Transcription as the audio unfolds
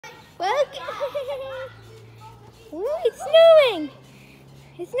Welcome. Ooh, it's snowing.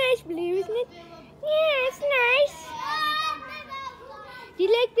 It's nice, Blue, isn't it? Yeah, it's nice. Do you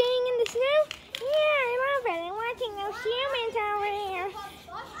like playing in the snow? Yeah, I love it. I'm watching those humans over there.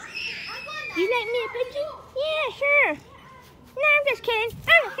 Do you like me to pet you? Yeah, sure. No, I'm just kidding.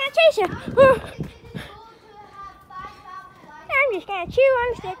 I'm just gonna chase you. I'm just gonna chew on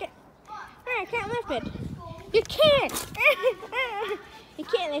the stick. I can't lift it. You can't. You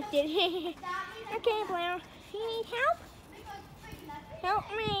can't lift it. Okay, Blue. You need help? Help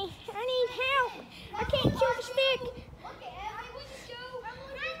me. I need help. I can't chew the stick.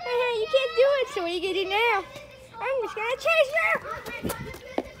 You can't do it, so what are you going to do now? I'm just going to chase you.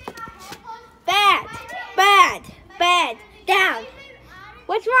 Bad. Bad. Bad. Down.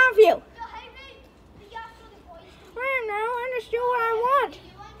 What's wrong with you? I don't know. I'm just doing what I want.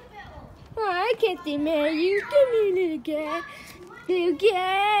 Oh, I can't stay mad at you. Come here, little guy. Little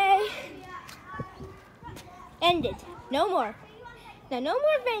guy. End it. No more. Now, no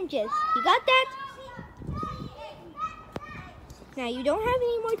more vengeance. You got that? Now, you don't have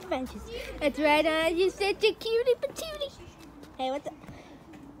any more vengeance. That's right, you're such a cutie patootie. Hey, what's up?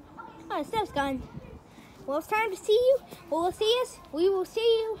 Oh, the stuff's gone. Well, it's time to see you. Well, we'll see us. We will see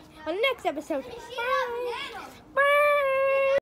you on the next episode. Bye. Bye.